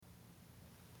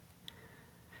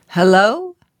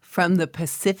Hello from the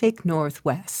Pacific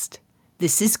Northwest.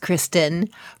 This is Kristen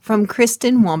from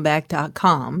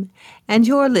KristenWombeck.com, and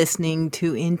you're listening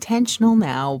to Intentional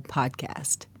Now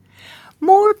podcast.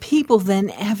 More people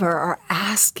than ever are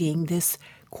asking this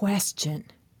question.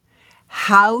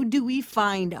 How do we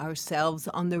find ourselves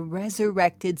on the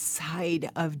resurrected side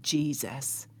of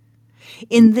Jesus?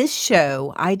 In this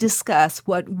show, I discuss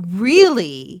what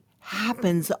really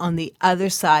happens on the other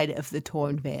side of the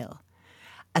torn veil.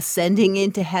 Ascending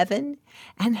into heaven,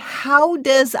 and how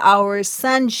does our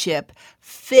sonship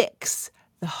fix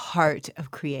the heart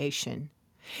of creation?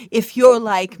 If you're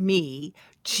like me,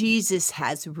 Jesus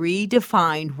has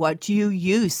redefined what you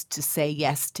used to say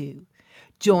yes to.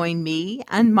 Join me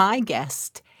and my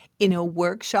guest in a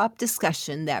workshop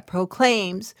discussion that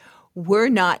proclaims we're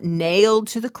not nailed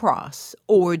to the cross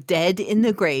or dead in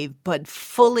the grave, but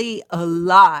fully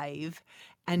alive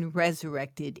and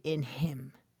resurrected in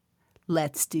Him.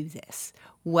 Let's do this.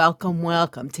 Welcome,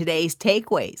 welcome. Today's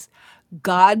takeaways.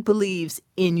 God believes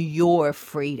in your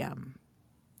freedom.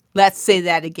 Let's say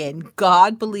that again.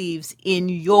 God believes in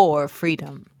your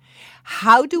freedom.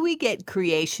 How do we get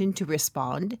creation to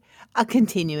respond? A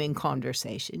continuing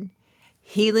conversation.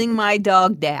 Healing my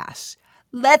dog Dash.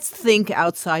 Let's think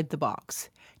outside the box.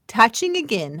 Touching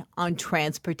again on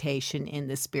transportation in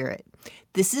the spirit.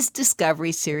 This is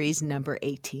Discovery Series number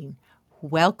 18.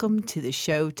 Welcome to the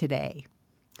show today.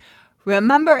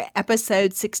 Remember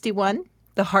episode 61,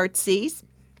 The Heart Sees?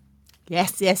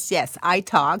 Yes. I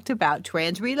talked about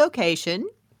transrelocation,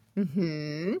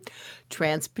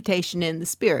 transportation in the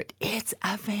spirit. It's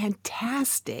a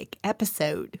fantastic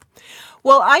episode.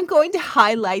 Well, I'm going to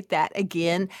highlight that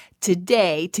again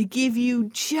today to give you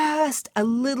just a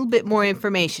little bit more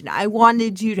information. I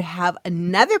wanted you to have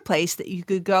another place that you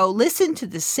could go listen to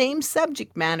the same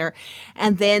subject matter,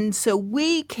 and then so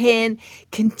we can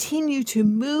continue to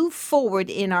move forward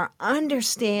in our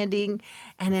understanding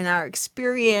and in our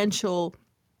experiential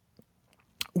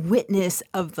witness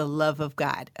of the love of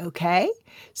God, okay?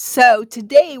 So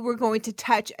today we're going to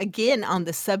touch again on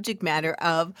the subject matter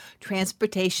of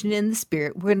transportation in the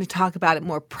spirit. We're going to talk about it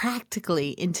more practically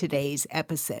in today's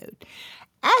episode.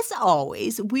 As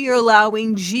always, we are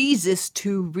allowing Jesus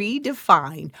to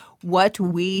redefine what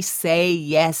we say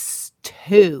yes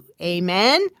to.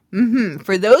 Amen?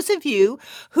 For those of you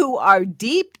who are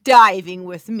deep diving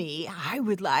with me, I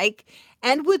would like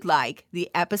the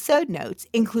episode notes,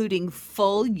 including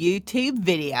full YouTube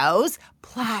videos,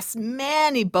 plus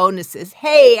many bonuses.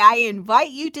 Hey, I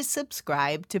invite you to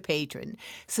subscribe to Patreon.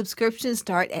 Subscriptions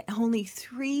start at only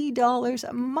 $3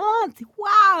 a month.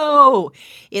 Wow!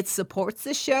 It supports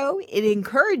the show. It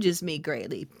encourages me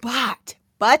greatly. But,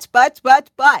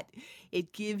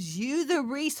 it gives you the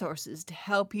resources to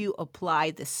help you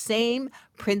apply the same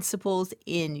principles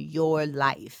in your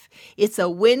life. It's a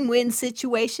win-win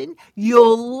situation.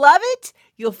 You'll love it.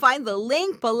 You'll find the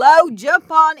link below. Jump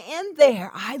on in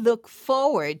there. I look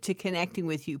forward to connecting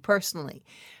with you personally.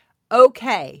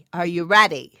 Okay, are you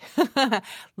ready?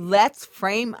 Let's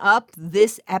frame up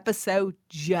this episode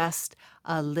just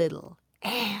a little.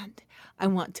 And I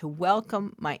want to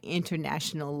welcome my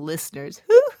international listeners.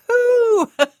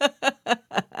 Hoo-hoo!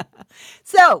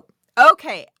 So,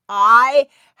 okay, I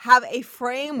have a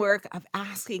framework of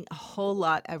asking a whole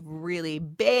lot of really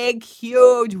big,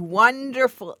 huge,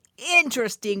 wonderful,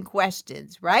 interesting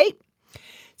questions, right?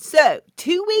 So,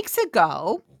 2 weeks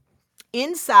ago,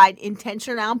 inside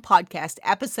Intentional Now podcast,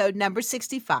 episode number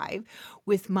 65,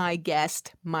 with my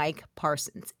guest, Mike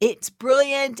Parsons. It's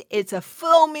brilliant. It's a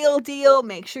full meal deal.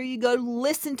 Make sure you go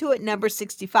listen to it, number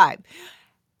 65.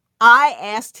 I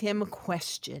asked him a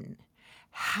question.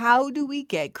 How do we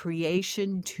get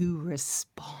creation to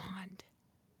respond?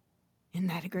 Isn't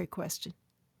that a great question?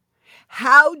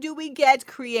 How do we get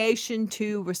creation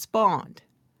to respond?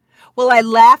 Well, I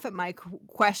laugh at my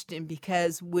question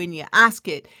because when you ask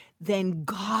it, then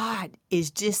God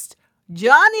is just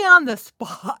Johnny on the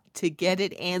spot to get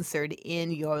it answered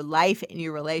in your life and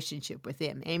your relationship with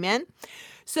Him. Amen?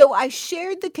 So I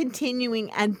shared the continuing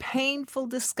and painful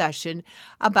discussion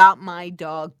about my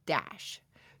dog Dash.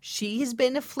 She has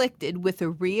been afflicted with a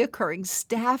reoccurring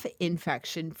staph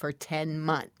infection for 10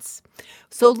 months.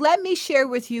 So let me share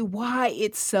with you why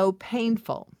it's so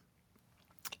painful.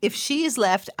 If she is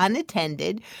left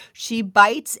unattended, she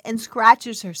bites and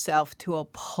scratches herself to a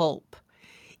pulp.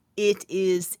 It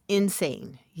is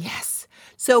insane. Yes.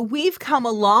 So we've come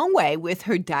a long way with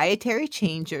her dietary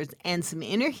changes and some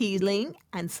inner healing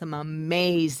and some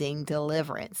amazing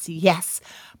deliverance. Yes,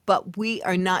 but we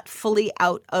are not fully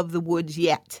out of the woods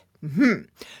yet.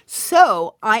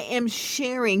 So I am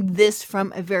sharing this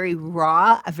from a very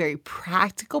raw, a very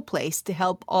practical place to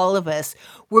help all of us.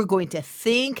 We're going to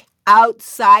think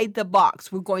outside the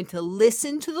box. We're going to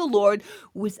listen to the Lord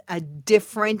with a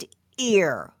different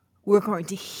ear. We're going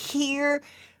to hear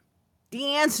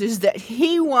the answers that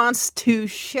He wants to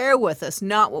share with us,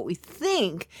 not what we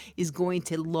think is going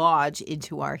to lodge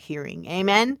into our hearing.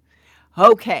 Amen?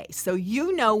 Okay, so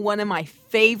you know one of my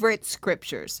favorite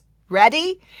scriptures.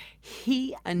 Ready?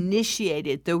 He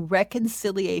initiated the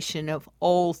reconciliation of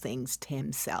all things to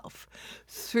Himself.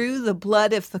 Through the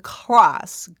blood of the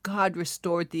cross, God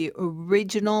restored the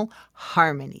original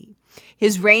harmony.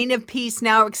 His reign of peace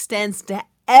now extends to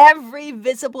every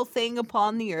visible thing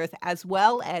upon the earth, as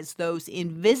well as those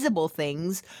invisible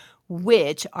things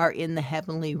which are in the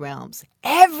heavenly realms.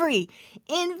 Every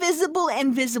invisible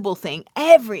and visible thing,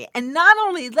 every. And not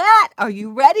only that, are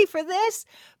you ready for this?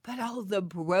 But all the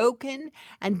broken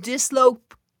and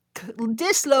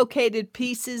dislocated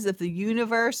pieces of the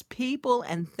universe, people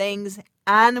and things,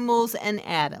 animals and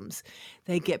atoms.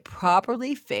 They get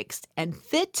properly fixed and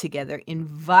fit together in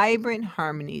vibrant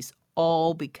harmonies,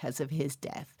 all because of His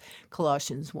death.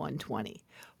 Colossians 1:20.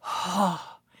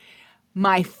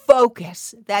 My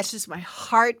focus. That's just my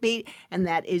heartbeat, and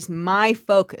that is my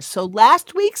focus. So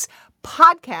last week's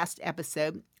podcast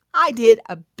episode, I did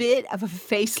a bit of a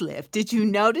facelift. Did you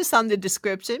notice on the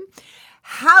description?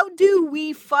 How do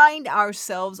we find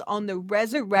ourselves on the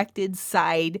resurrected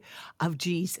side of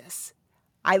Jesus?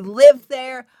 I live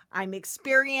there. I'm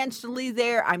experientially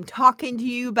there. I'm talking to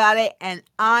you about it, and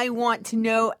I want to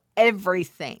know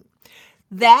everything.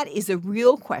 That is a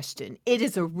real question. It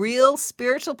is a real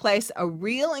spiritual place, a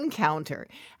real encounter,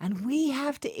 and we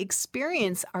have to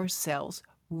experience ourselves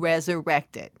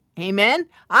resurrected. Amen?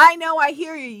 I know, I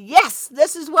hear you. Yes,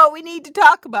 this is what we need to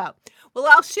talk about. Well,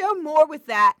 I'll share more with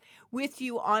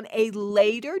you on a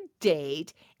later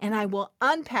date, and I will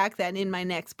unpack that in my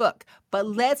next book. But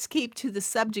let's keep to the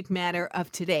subject matter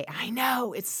of today. I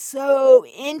know, it's so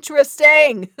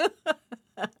interesting.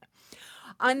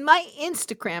 On my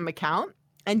Instagram account,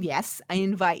 and yes, I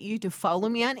invite you to follow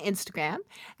me on Instagram,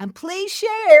 and please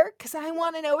share, because I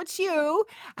want to know it's you,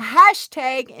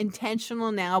 hashtag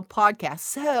Intentional Now Podcast,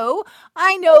 so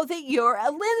I know that you're a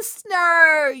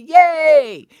listener.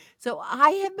 Yay! So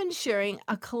I have been sharing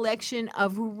a collection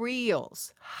of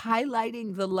reels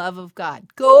highlighting the love of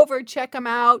God. Go over, check them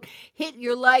out, hit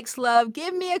your likes, love,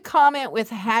 give me a comment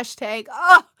with a hashtag.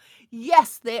 Oh,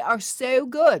 yes, they are so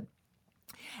good.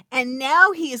 And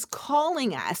now He is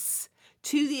calling us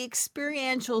to the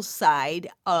experiential side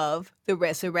of the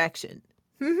resurrection.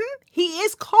 He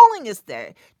is calling us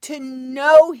there to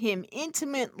know Him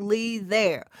intimately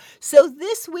there. So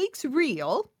this week's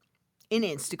reel in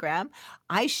Instagram,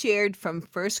 I shared from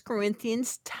 1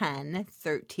 Corinthians 10,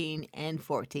 13, and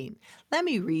 14. Let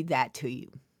me read that to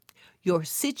you. Your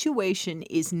situation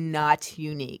is not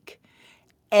unique.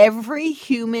 Every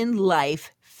human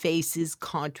life faces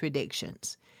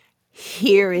contradictions.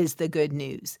 Here is the good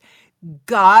news.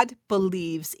 God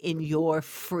believes in your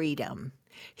freedom.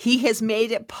 He has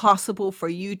made it possible for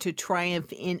you to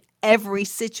triumph in every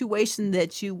situation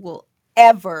that you will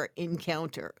ever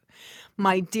encounter.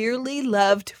 My dearly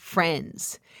loved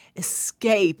friends,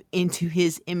 escape into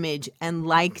His image and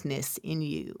likeness in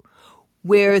you.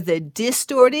 Where the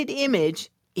distorted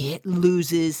image, it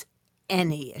loses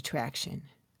any attraction.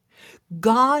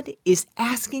 God is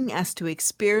asking us to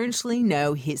experientially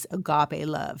know His agape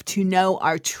love, to know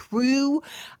our true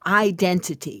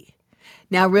identity.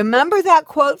 Now, remember that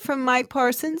quote from Mike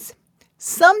Parsons?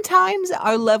 Sometimes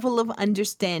our level of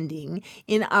understanding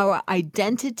in our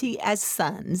identity as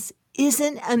sons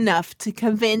isn't enough to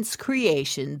convince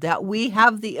creation that we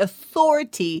have the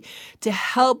authority to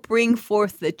help bring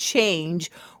forth the change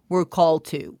we're called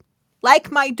to.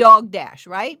 Like my dog Dash,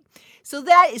 right? So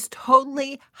that is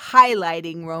totally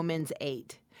highlighting Romans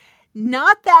 8.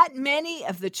 Not that many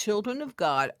of the children of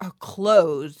God are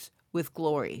clothed with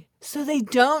glory, so they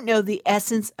don't know the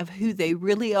essence of who they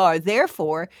really are.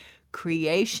 Therefore,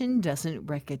 creation doesn't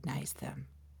recognize them.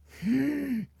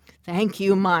 Thank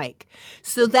you, Mike.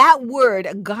 So that word,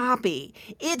 agape,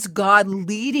 it's God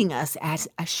leading us as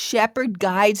a shepherd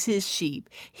guides his sheep.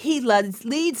 He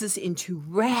leads us into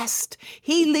rest.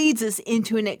 He leads us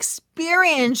into an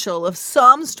experiential of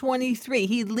Psalms 23.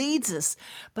 He leads us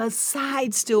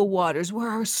beside still waters where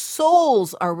our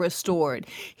souls are restored.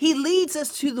 He leads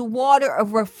us to the water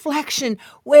of reflection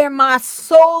where my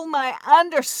soul, my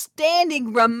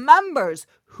understanding remembers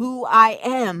who I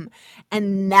am.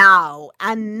 And now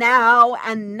I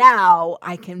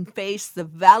can face the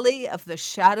valley of the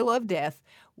shadow of death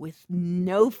with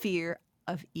no fear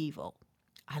of evil.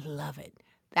 I love it.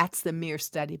 That's the Mere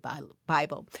Study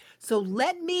Bible. So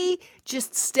let me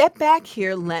just step back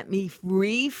here. Let me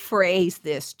rephrase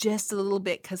this just a little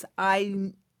bit, because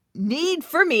I need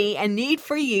for me and need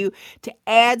for you to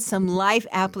add some life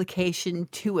application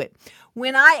to it.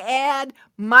 When I add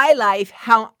my life,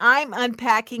 how I'm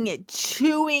unpacking it,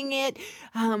 chewing it,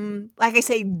 like I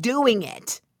say, doing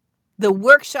it, the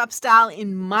workshop style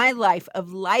in my life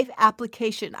of life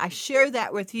application, I share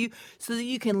that with you so that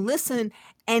you can listen,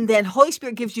 and then Holy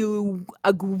Spirit gives you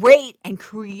a great and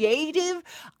creative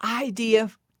idea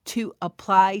to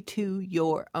apply to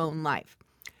your own life.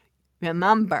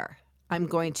 Remember, I'm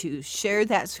going to share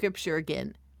that scripture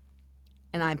again,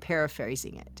 and I'm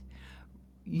paraphrasing it.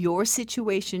 Your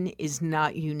situation is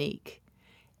not unique.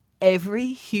 Every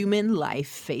human life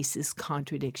faces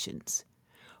contradictions.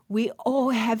 We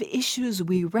all have issues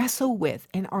we wrestle with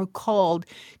and are called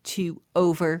to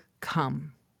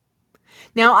overcome.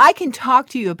 Now, I can talk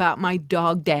to you about my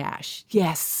dog Dash,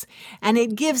 yes, and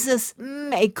it gives us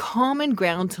a common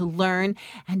ground to learn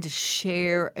and to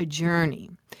share a journey.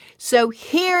 So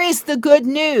here is the good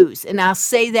news, and I'll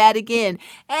say that again.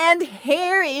 And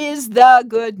here is the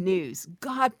good news.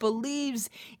 God believes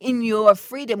in your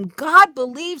freedom. God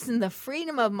believes in the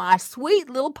freedom of my sweet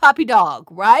little puppy dog,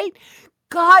 right?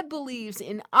 God believes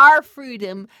in our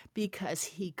freedom because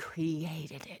He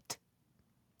created it.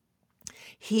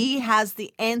 He has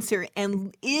the answer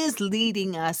and is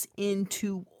leading us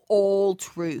into all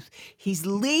truth. He's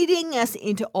leading us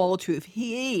into all truth.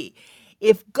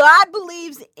 If God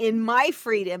believes in my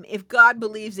freedom, if God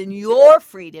believes in your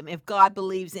freedom, if God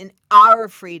believes in our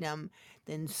freedom,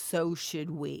 then so should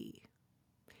we.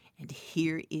 And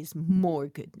here is more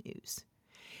good news.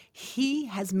 He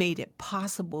has made it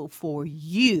possible for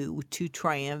you to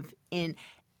triumph in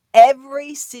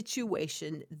every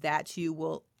situation that you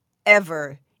will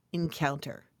ever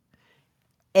encounter.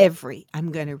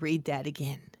 I'm going to read that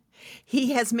again.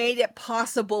 He has made it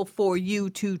possible for you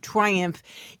to triumph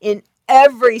in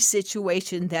every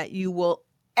situation that you will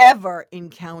ever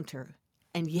encounter.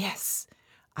 And yes,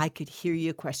 I could hear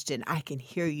your question. I can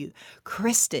hear you.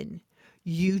 Kristen,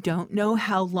 you don't know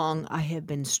how long I have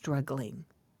been struggling.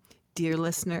 Dear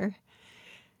listener,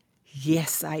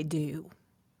 yes, I do.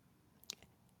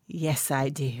 Yes, I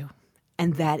do.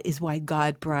 And that is why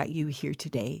God brought you here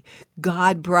today.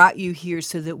 God brought you here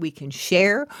so that we can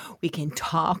share, we can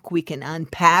talk, we can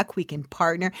unpack, we can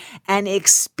partner, and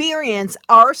experience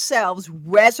ourselves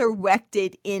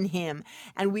resurrected in Him.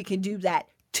 And we can do that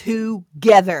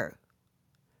together.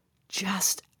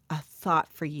 Just a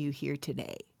thought for you here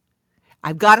today.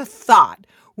 I've got a thought.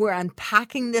 We're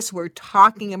unpacking this. We're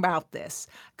talking about this.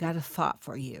 I've got a thought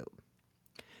for you.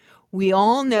 We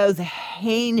all know the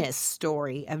heinous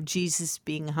story of Jesus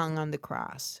being hung on the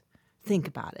cross. Think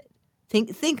about it.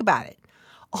 Think about it.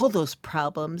 All those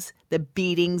problems, the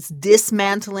beatings,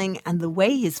 dismantling, and the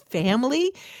way his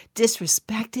family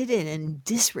disrespected and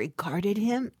disregarded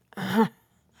him.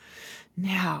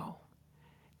 Now,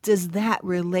 does that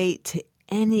relate to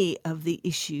any of the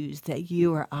issues that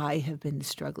you or I have been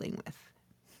struggling with?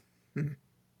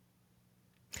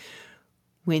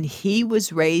 When he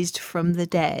was raised from the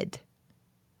dead,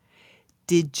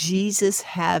 did Jesus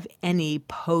have any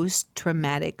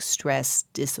post-traumatic stress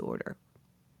disorder?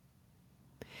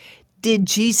 Did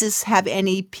Jesus have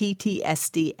any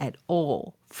PTSD at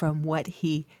all from what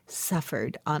he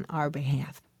suffered on our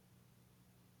behalf?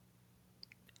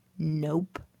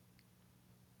 Nope.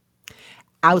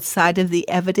 Outside of the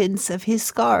evidence of his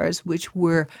scars, which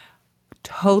were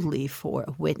totally for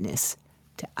a witness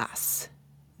to us.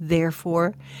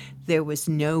 Therefore, there was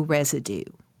no residue,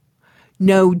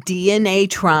 no DNA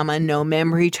trauma, no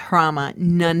memory trauma.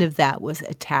 None of that was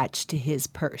attached to his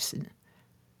person.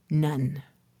 None.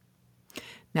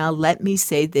 Now, let me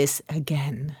say this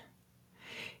again.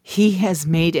 He has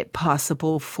made it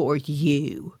possible for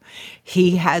you.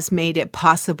 He has made it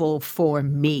possible for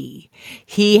me.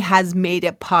 He has made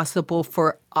it possible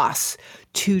for us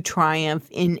to triumph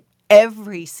in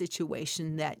every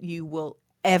situation that you will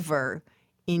ever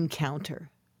encounter.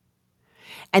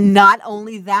 And not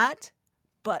only that,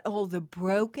 but all the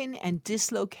broken and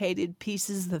dislocated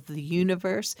pieces of the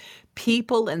universe,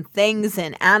 people and things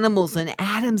and animals and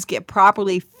atoms get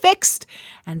properly fixed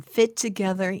and fit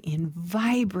together in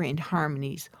vibrant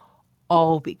harmonies,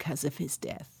 all because of his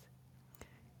death.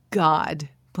 God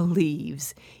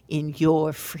believes in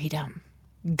your freedom.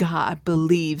 God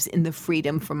believes in the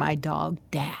freedom for my dog,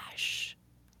 Dash.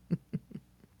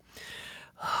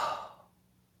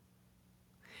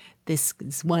 This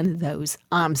is one of those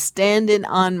I'm standing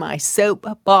on my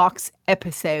soapbox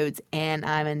episodes, and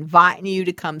I'm inviting you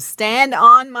to come stand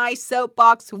on my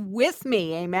soapbox with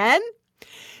me. Amen?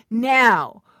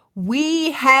 Now,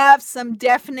 we have some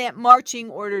definite marching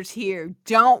orders here,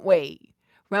 don't we?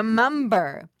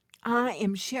 Remember, I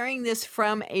am sharing this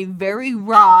from a very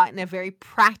raw and a very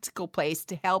practical place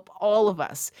to help all of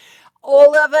us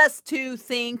to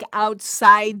think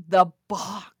outside the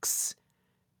box.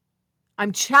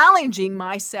 I'm challenging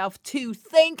myself to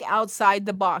think outside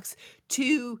the box,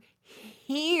 to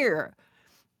hear,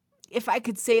 if I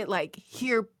could say it like,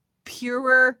 hear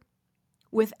purer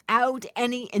without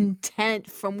any intent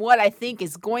from what I think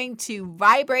is going to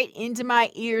vibrate into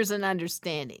my ears and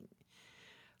understanding.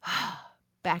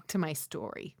 Back to my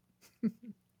story.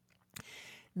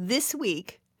 This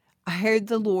week, I heard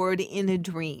the Lord in a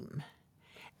dream.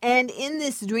 And in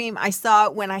this dream, I saw,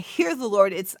 when I hear the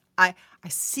Lord, I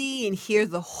see and hear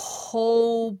the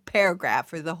whole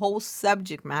paragraph or the whole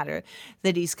subject matter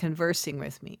that he's conversing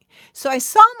with me. So I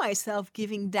saw myself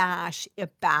giving Dash a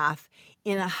bath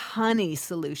in a honey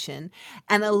solution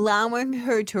and allowing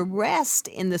her to rest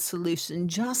in the solution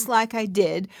just like I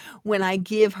did when I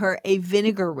give her a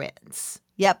vinegar rinse.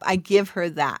 Yep, I give her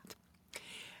that.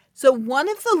 So one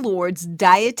of the Lord's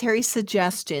dietary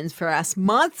suggestions for us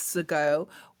months ago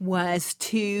was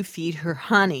to feed her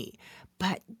honey.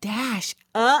 But Dash,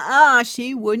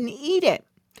 she wouldn't eat it.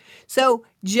 So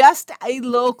just a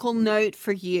local note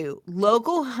for you.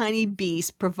 Local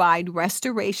honeybees provide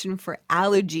restoration for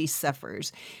allergy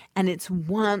sufferers, and it's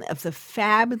one of the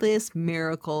fabulous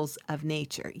miracles of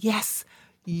nature. Yes,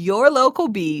 your local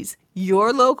bees,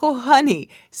 your local honey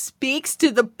speaks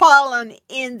to the pollen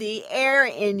in the air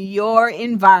in your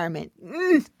environment.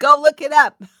 Go look it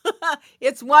up.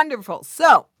 It's wonderful.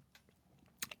 So,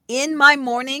 in my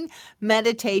morning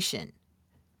meditation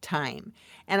time,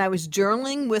 and I was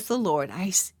journaling with the Lord,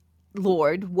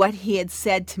 what he had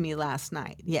said to me last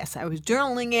night. Yes, I was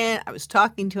journaling it. I was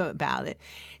talking to him about it.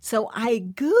 So I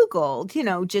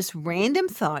Googled, just random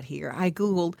thought here. I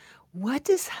Googled, what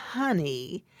does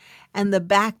honey and the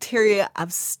bacteria of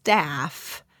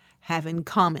staph have in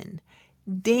common?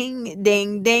 Ding,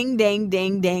 ding, ding, ding,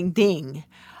 ding, ding, ding.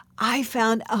 I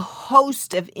found a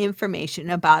host of information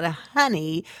about a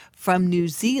honey from New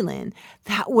Zealand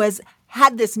that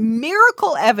had this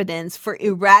miracle evidence for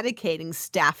eradicating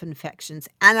staph infections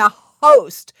and a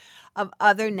host of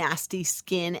other nasty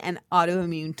skin and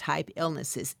autoimmune type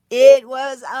illnesses. It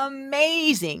was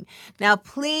amazing. Now,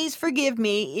 please forgive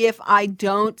me if I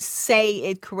don't say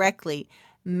it correctly.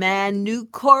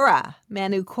 Manuka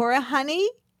honey.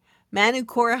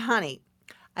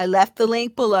 I left the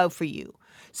link below for you.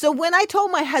 So when I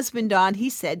told my husband, Don, he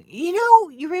said,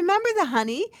 you remember the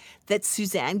honey that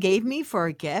Suzanne gave me for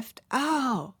a gift?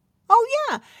 Oh,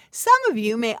 yeah. Some of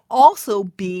you may also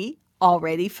be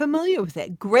already familiar with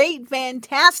it. Great,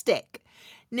 fantastic.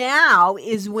 Now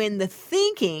is when the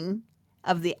thinking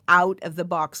of the out of the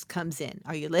box comes in.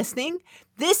 Are you listening?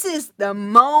 This is the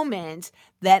moment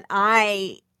that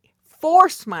I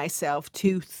force myself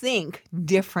to think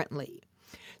differently.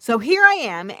 So here I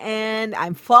am, and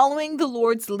I'm following the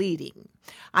Lord's leading.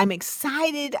 I'm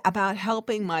excited about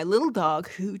helping my little dog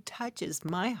who touches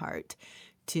my heart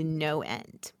to no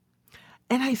end.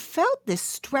 And I felt this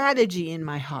strategy in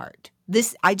my heart.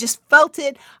 I just felt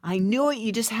it. I knew it.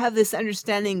 You just have this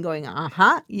understanding going,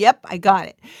 yep, I got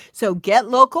it. So get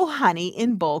local honey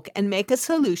in bulk and make a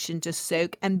solution to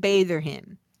soak and bathe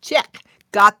him. Check.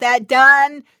 Got that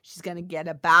done. She's going to get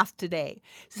a bath today.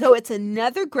 So it's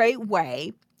another great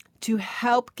way to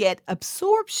help get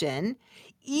absorption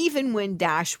even when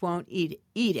Dash won't eat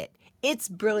it. It's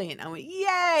brilliant. I went,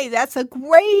 yay, that's a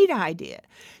great idea.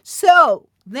 So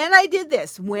then I did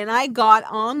this. When I got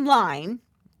online,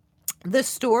 the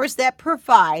stores that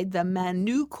provide the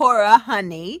Manuka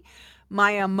honey,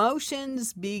 my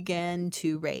emotions began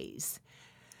to raise.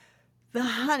 The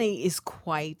honey is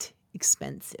quite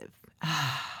expensive.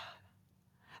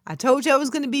 I told you I was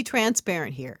going to be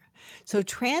transparent here. So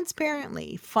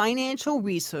transparently, financial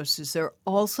resources are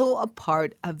also a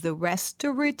part of the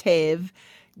restorative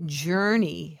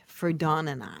journey for Dawn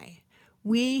and I.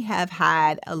 We have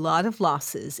had a lot of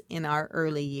losses in our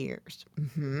early years.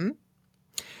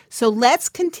 So let's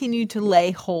continue to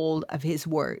lay hold of his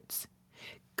words.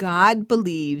 God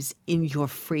believes in your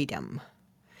freedom.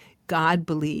 God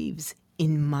believes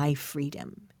in my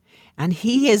freedom. And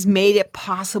he has made it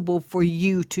possible for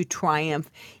you to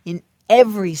triumph in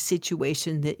every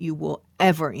situation that you will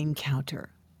ever encounter.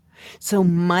 So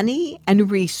money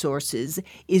and resources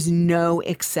is no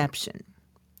exception.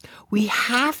 We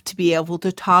have to be able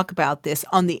to talk about this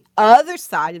on the other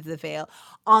side of the veil,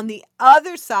 on the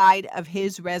other side of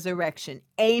his resurrection.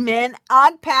 Amen.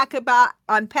 Unpack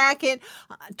it,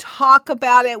 talk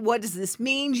about it. What does this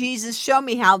mean, Jesus? Show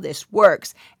me how this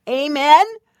works. Amen.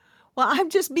 Well, I'm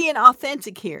just being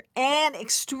authentic here and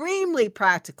extremely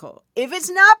practical. If it's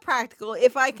not practical,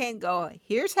 if I can't go,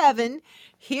 here's heaven,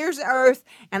 here's earth,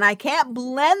 and I can't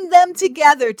blend them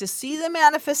together to see the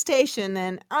manifestation,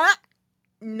 then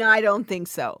no, I don't think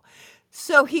so.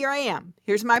 So here I am.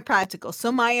 Here's my practical. So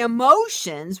my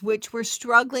emotions, which were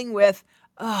struggling with,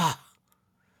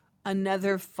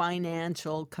 another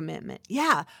financial commitment.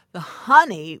 Yeah, the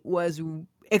honey was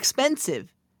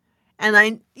expensive.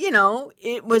 And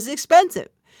it was expensive.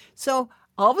 So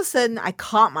all of a sudden I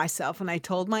caught myself and I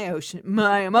told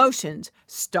my emotions,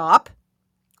 stop,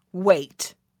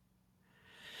 wait.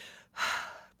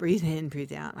 Breathe in,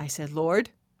 breathe out. I said, Lord,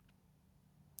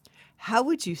 how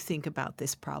would you think about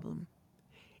this problem?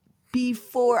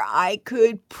 Before I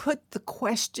could put the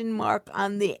question mark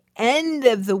on the end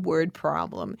of the word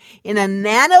problem, in a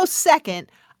nanosecond,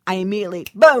 I immediately,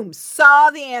 boom, saw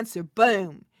the answer,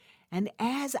 boom. And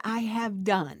as I have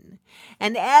done,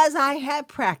 and as I have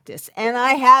practiced, and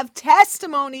I have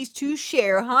testimonies to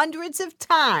share hundreds of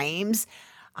times,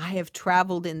 I have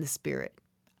traveled in the Spirit.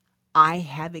 I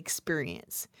have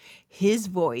experienced His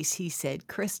voice. He said,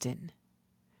 Kristen,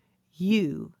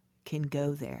 you can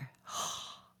go there.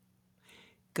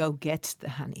 Go get the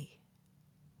honey.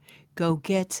 Go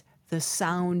get the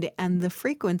sound and the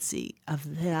frequency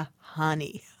of the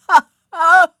honey.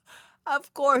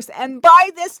 Of course. And by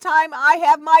this time, I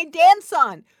have my dance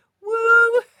on.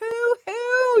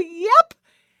 Woo-hoo-hoo. Yep.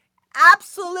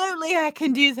 Absolutely, I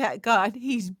can do that, God.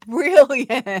 He's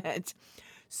brilliant.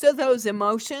 So those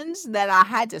emotions that I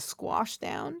had to squash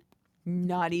down,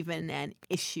 not even an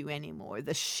issue anymore.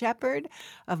 The shepherd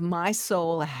of my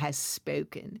soul has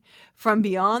spoken from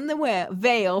beyond the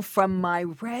veil, from my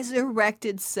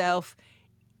resurrected self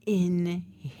in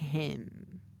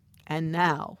Him. And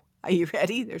now, are you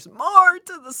ready? There's more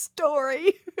to the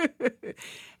story.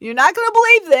 You're not going to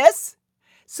believe this.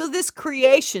 So this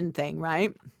creation thing,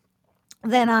 right?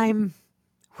 That I'm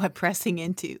pressing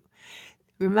into.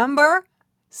 Remember,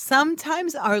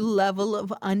 sometimes our level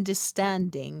of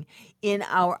understanding in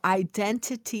our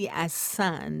identity as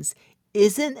sons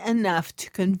isn't enough to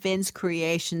convince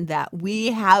creation that we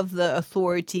have the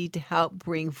authority to help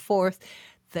bring forth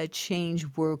the change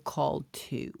we're called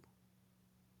to.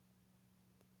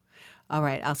 All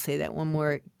right, I'll say that one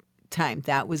more time.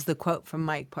 That was the quote from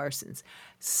Mike Parsons.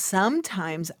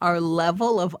 Sometimes our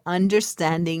level of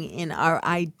understanding in our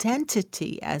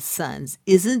identity as sons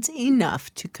isn't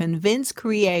enough to convince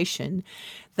creation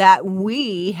that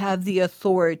we have the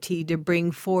authority to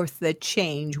bring forth the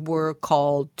change we're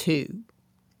called to.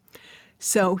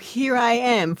 So here I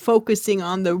am focusing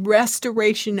on the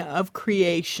restoration of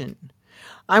creation.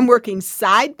 I'm working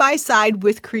side by side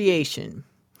with creation.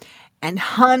 And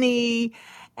honey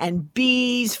and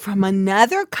bees from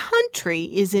another country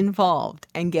is involved.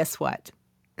 And guess what?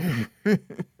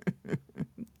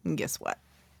 Guess what?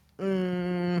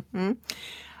 I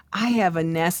have a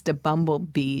nest of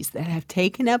bumblebees that have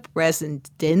taken up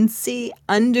residency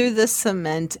under the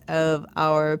cement of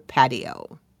our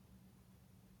patio.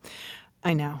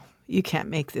 I know, you can't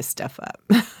make this stuff up.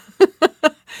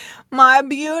 My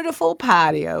beautiful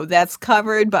patio that's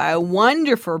covered by a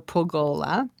wonderful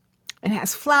pergola. It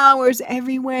has flowers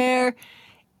everywhere.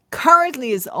 Currently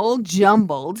is all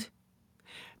jumbled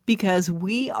because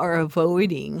we are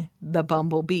avoiding the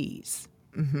bumblebees.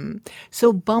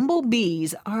 So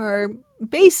bumblebees are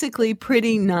basically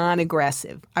pretty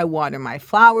non-aggressive. I water my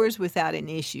flowers without an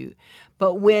issue.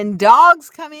 But when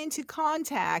dogs come into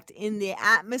contact in the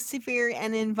atmosphere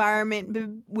and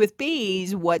environment with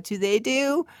bees, what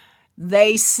do?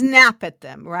 They snap at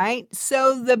them, right?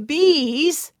 So the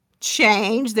bees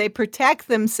change, they protect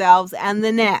themselves and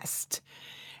the nest.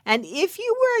 And if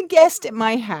you were a guest at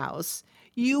my house,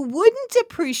 you wouldn't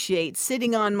appreciate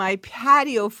sitting on my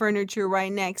patio furniture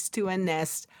right next to a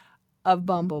nest of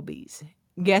bumblebees.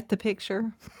 Get the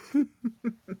picture?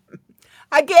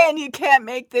 Again, you can't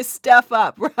make this stuff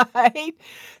up, right?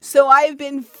 So I've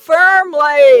been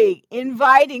firmly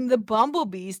inviting the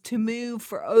bumblebees to move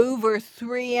for over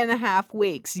 3.5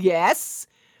 weeks. Yes,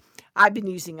 I've been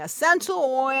using essential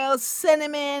oils,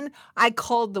 cinnamon. I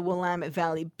called the Willamette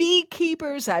Valley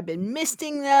beekeepers. I've been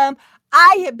misting them.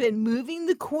 I have been moving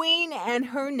the queen and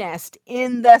her nest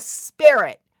in the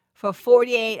spirit for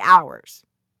 48 hours.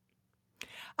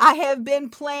 I have been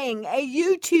playing a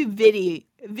YouTube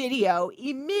video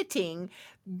emitting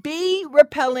bee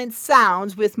repellent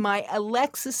sounds with my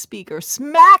Alexa speaker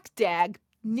smack dab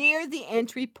near the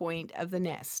entry point of the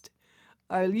nest.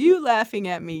 Are you laughing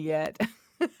at me yet?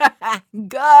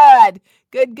 Good.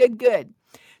 Good, good, good.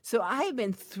 So I have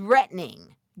been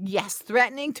threatening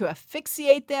to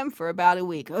asphyxiate them for about a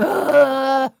week.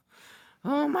 Ugh.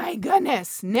 Oh my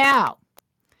goodness. Now,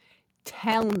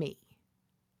 tell me,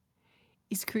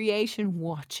 is creation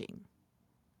watching?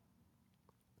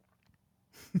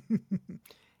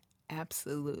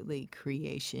 Absolutely,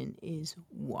 creation is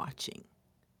watching.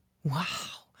 Wow,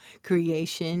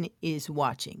 creation is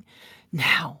watching.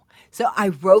 Now, so I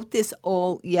wrote this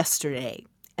all yesterday,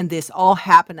 and this all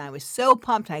happened. I was so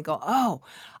pumped. I go, oh,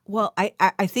 well,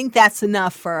 I think that's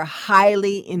enough for a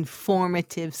highly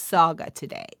informative saga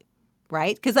today,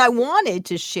 right? Because I wanted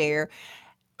to share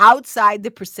outside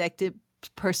the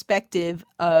perspective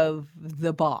of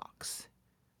the box.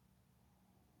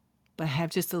 But I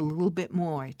have just a little bit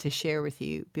more to share with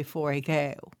you before I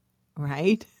go,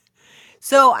 right?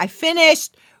 So I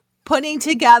finished putting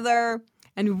together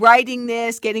and writing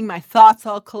this, getting my thoughts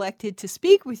all collected to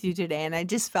speak with you today. And I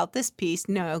just felt this piece.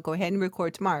 No, go ahead and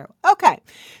record tomorrow. Okay.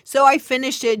 So I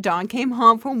finished it. Dawn came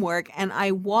home from work and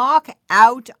I walk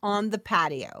out on the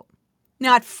patio.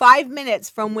 Not 5 minutes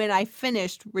from when I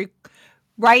finished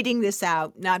writing this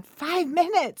out, not 5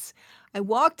 minutes. I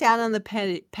walked out on the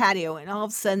patio and all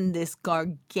of a sudden this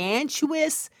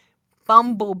gargantuous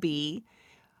bumblebee,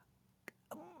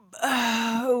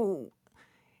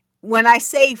 when I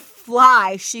say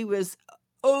fly, she was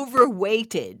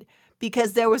overweighted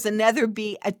because there was another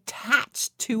bee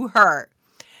attached to her.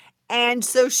 And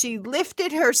so she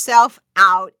lifted herself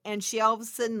out and she all of a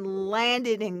sudden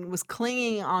landed and was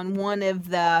clinging on one of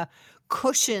the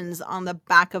cushions on the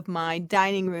back of my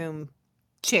dining room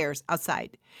chairs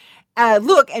outside. And I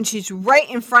look and she's right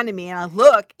in front of me and I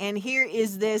look and here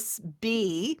is this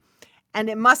bee and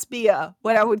it must be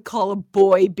what I would call a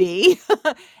boy bee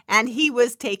and he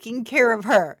was taking care of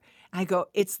her. I go,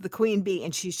 it's the queen bee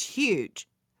and she's huge,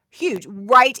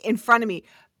 right in front of me.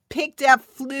 Picked up,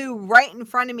 flew right in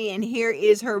front of me, and here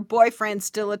is her boyfriend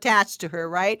still attached to her,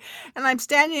 right? And I'm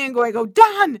standing there and going,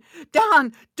 Dawn,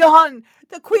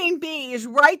 the queen bee is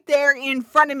right there in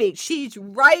front of me. She's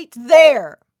right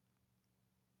there.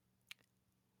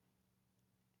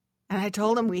 And I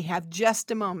told him we have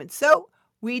just a moment. So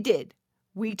we did.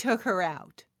 We took her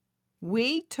out.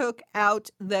 We took out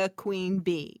the queen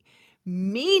bee,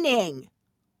 meaning,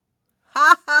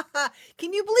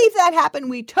 can you believe that happened?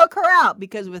 We took her out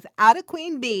because without a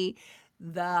queen bee,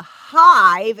 the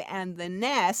hive and the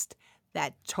nest,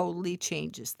 that totally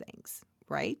changes things,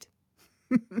 right?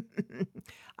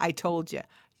 I told you,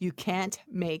 you can't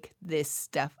make this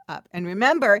stuff up. And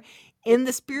remember, in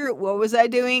the spirit, what was I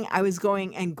doing? I was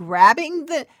going and grabbing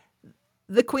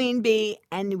the queen bee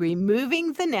and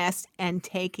removing the nest and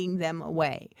taking them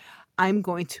away. I'm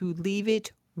going to leave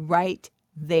it right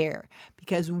there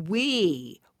because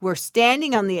we were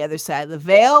standing on the other side of the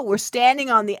veil. We're standing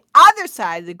on the other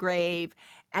side of the grave.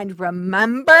 And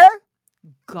remember,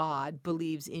 God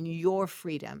believes in your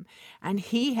freedom and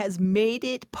he has made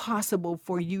it possible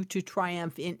for you to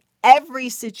triumph in every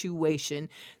situation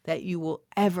that you will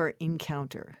ever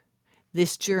encounter.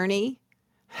 This journey,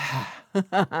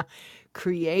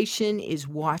 creation is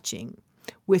watching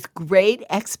with great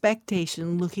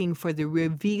expectation, looking for the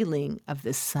revealing of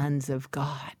the sons of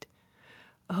God.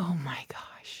 Oh my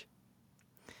gosh.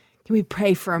 Can we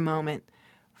pray for a moment?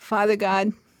 Father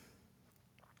God,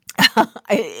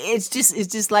 it's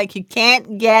just like you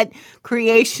can't get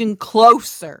creation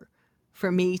closer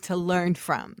for me to learn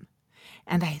from.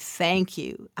 And I thank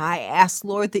you. I ask,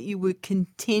 Lord, that you would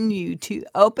continue to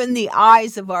open the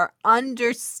eyes of our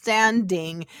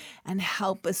understanding and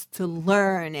help us to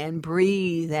learn and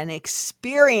breathe and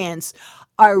experience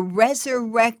our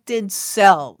resurrected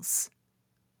selves.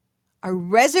 Our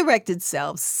resurrected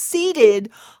selves seated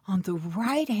on the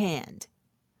right hand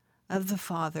of the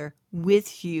Father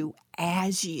with you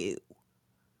as you,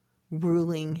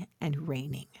 ruling and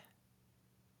reigning.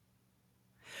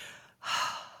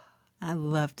 I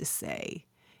love to say,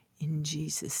 in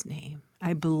Jesus' name,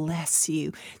 I bless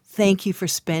you. Thank you for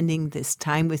spending this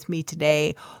time with me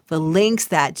today. The links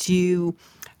that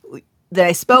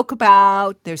I spoke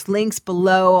about, there's links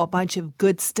below, a bunch of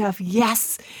good stuff.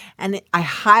 Yes. And I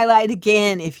highlight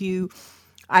again,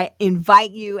 I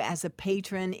invite you as a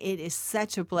patron. It is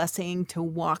such a blessing to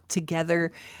walk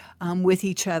together with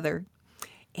each other.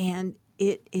 And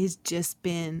it has just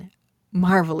been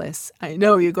marvelous. I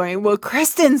know you're going, well,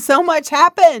 Kristen, so much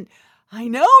happened. I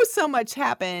know so much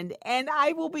happened. And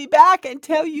I will be back and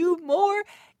tell you more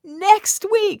next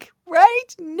week,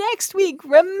 right? Next week.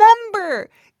 Remember,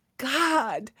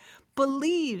 God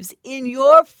believes in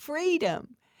your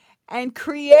freedom and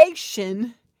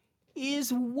creation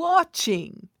is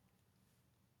watching.